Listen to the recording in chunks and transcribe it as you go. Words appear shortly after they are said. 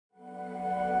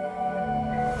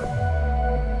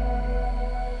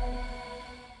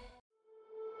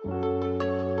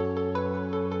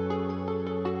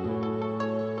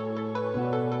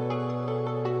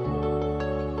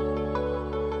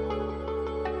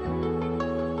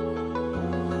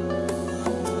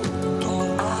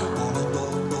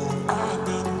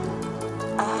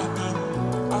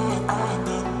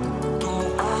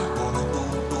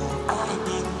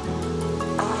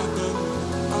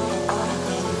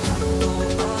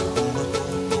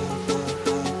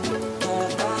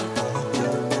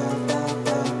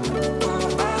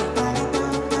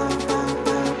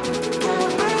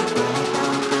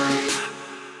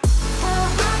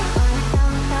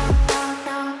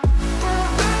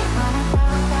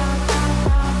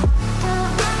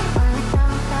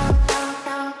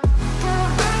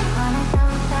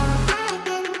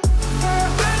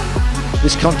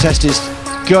contest is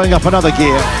going up another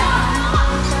gear.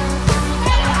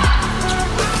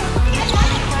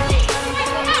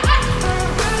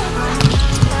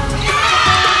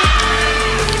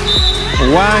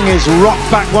 Wang is rocked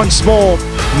back once more,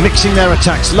 mixing their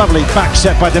attacks. Lovely back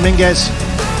set by Dominguez.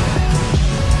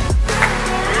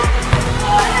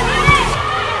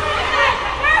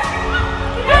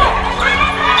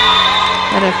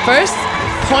 And a first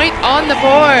point on the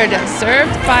board,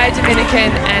 served by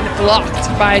Dominican and blocked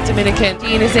by Dominican.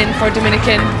 Dean is in for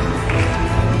Dominican.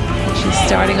 She's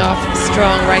starting off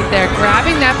strong right there,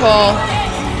 grabbing that ball.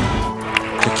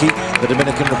 To keep the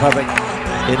Dominican Republic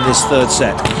in this third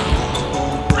set.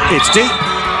 It's deep,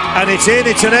 and it's in,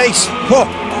 it's an ace. Whoa.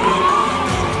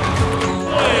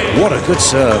 What a good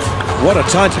serve. What a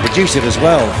time to produce it as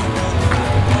well.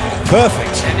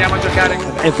 Perfect.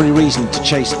 And every reason to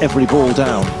chase every ball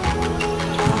down.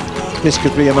 This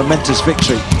could be a momentous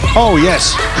victory. Oh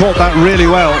yes, caught that really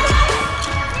well.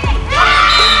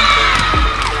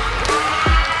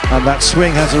 And that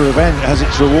swing has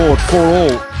its reward for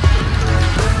all.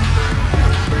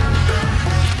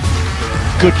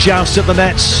 Good joust at the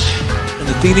nets. And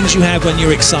the feelings you have when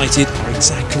you're excited are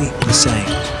exactly the same.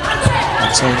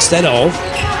 And so instead of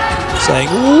saying,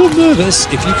 oh, I'm nervous,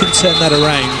 if you can turn that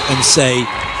around and say,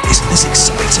 isn't this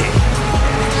exciting?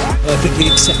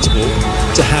 Perfectly acceptable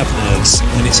to have nerves,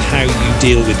 and it's how you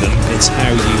deal with them, it's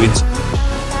how you...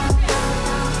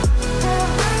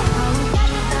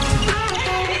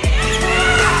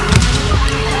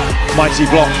 Mighty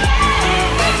block.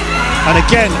 And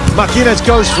again, Martinez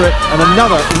goes for it, and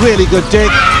another really good dig.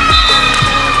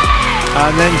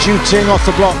 And then Ju Ting off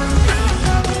the block.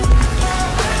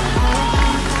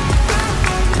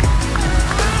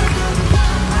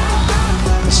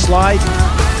 The slide.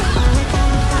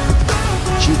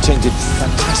 Ju Ting did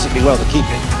fantastically well to keep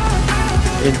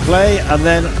it in play, and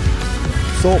then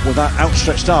thought with that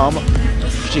outstretched arm,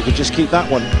 she could just keep that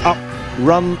one up.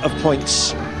 Run of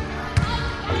points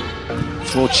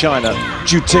for China.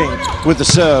 Ju Ting with the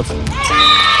serve.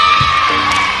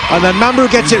 And then Mambrú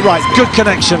gets it right. Good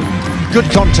connection, good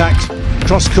contact.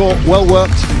 Cross court, well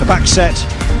worked. The back set,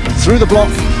 through the block.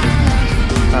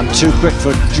 And too quick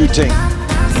for Ju Ting.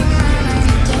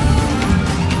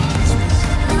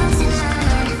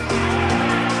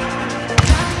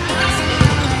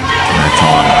 That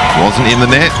time wasn't in the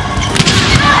net.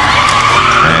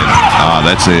 And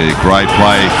that's a great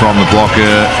play from the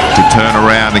blocker to turn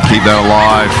around and keep that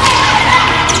alive.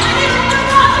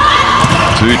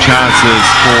 Two chances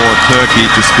for Turkey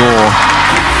to score.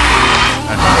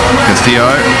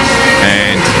 Castillo,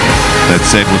 and that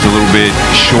set was a little bit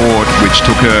short, which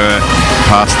took her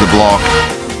past the block.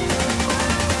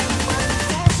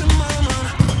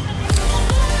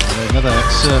 Another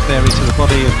serve there into the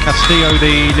body of Castillo,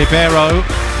 the libero.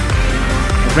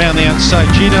 Around the outside,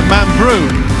 Gina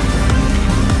Mambrú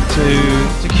to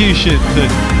execution for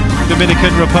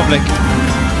Dominican Republic.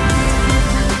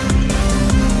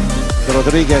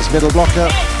 Rodriguez, middle blocker,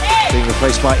 being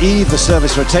replaced by Eve. The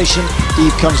service rotation.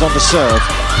 Eve comes on to serve.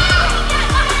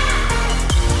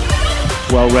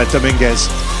 Well read, Dominguez.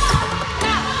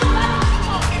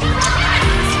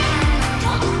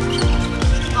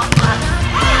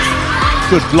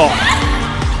 Good block.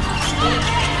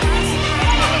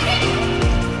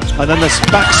 And then this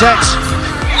back set.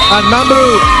 And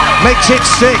Mambrú makes it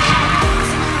stick.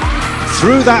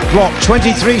 Through that block,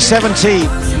 23-17.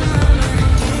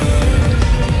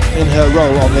 In her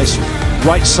role on this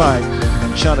right side,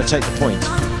 and China take the point.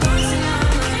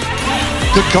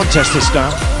 Good contest this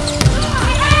time.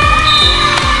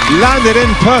 Landed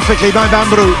in perfectly by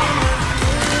Mambrú.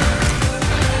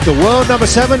 The world number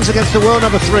 7s against the world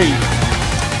number 3.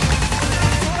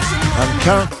 And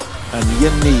Current and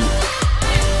Yin Ni,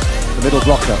 the middle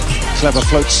blocker. Clever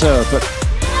float serve, but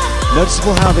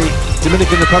noticeable how the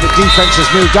Dominican Republic defense has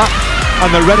moved up, and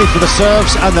they're ready for the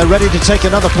serves, and they're ready to take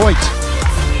another point.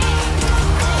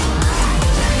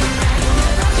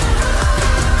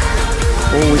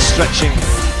 Always stretching,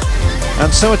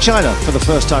 and so are China for the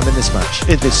first time in this match,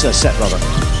 in this set rather.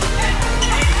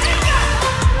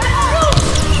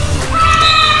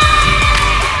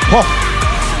 Pop,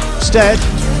 Stead,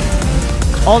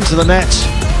 onto the net,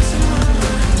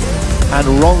 and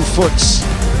wrong foots,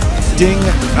 ding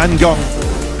and gong.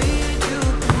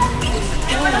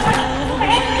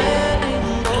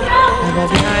 And ball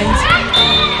behind.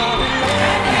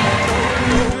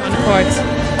 On court.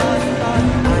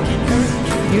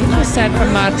 Beautiful set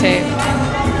from Marte.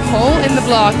 Hole in the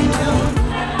block.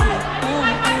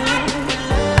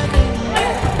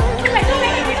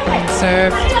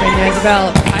 Serve to bring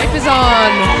Isabel. Pipe is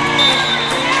on.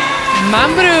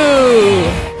 Mambrú.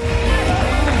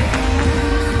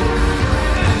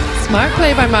 Smart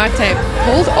play by Marte.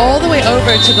 Pulled all the way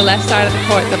over to the left side of the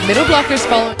court. The middle blockers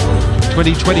following.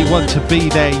 2021 to be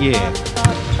their year.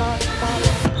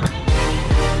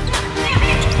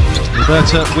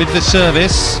 Roberta with the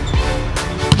service.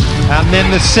 And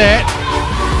then the set.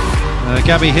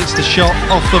 Gabby hits the shot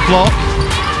off the block.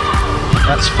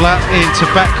 That's flat into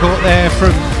backcourt there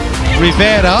from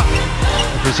Rivera.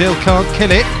 Brazil can't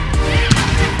kill it.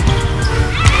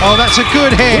 Oh, that's a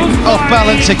good hit. Off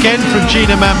balance again from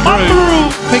Gina Mambrú.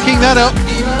 Picking that up.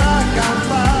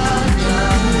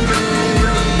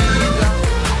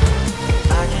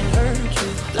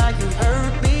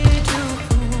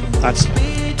 That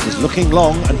was looking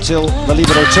long until the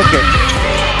libero took it.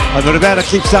 And Rivera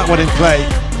keeps that one in play.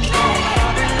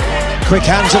 Quick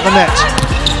hands at the net.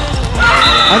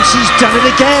 And she's done it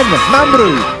again.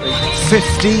 Mambrú.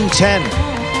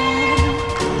 15-10.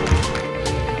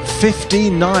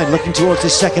 15-9, looking towards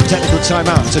this second technical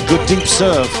timeout. It's a good deep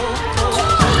serve.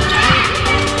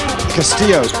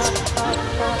 Castillo.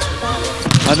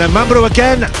 And then Mambrú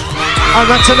again. And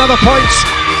that's another point.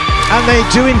 And they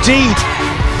do indeed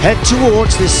head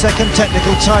towards this second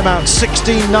technical timeout.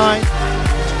 16-9.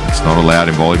 It's not allowed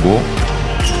in volleyball.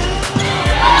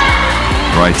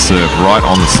 Great serve right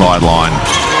on the sideline.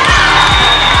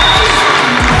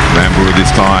 Mambrú this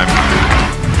time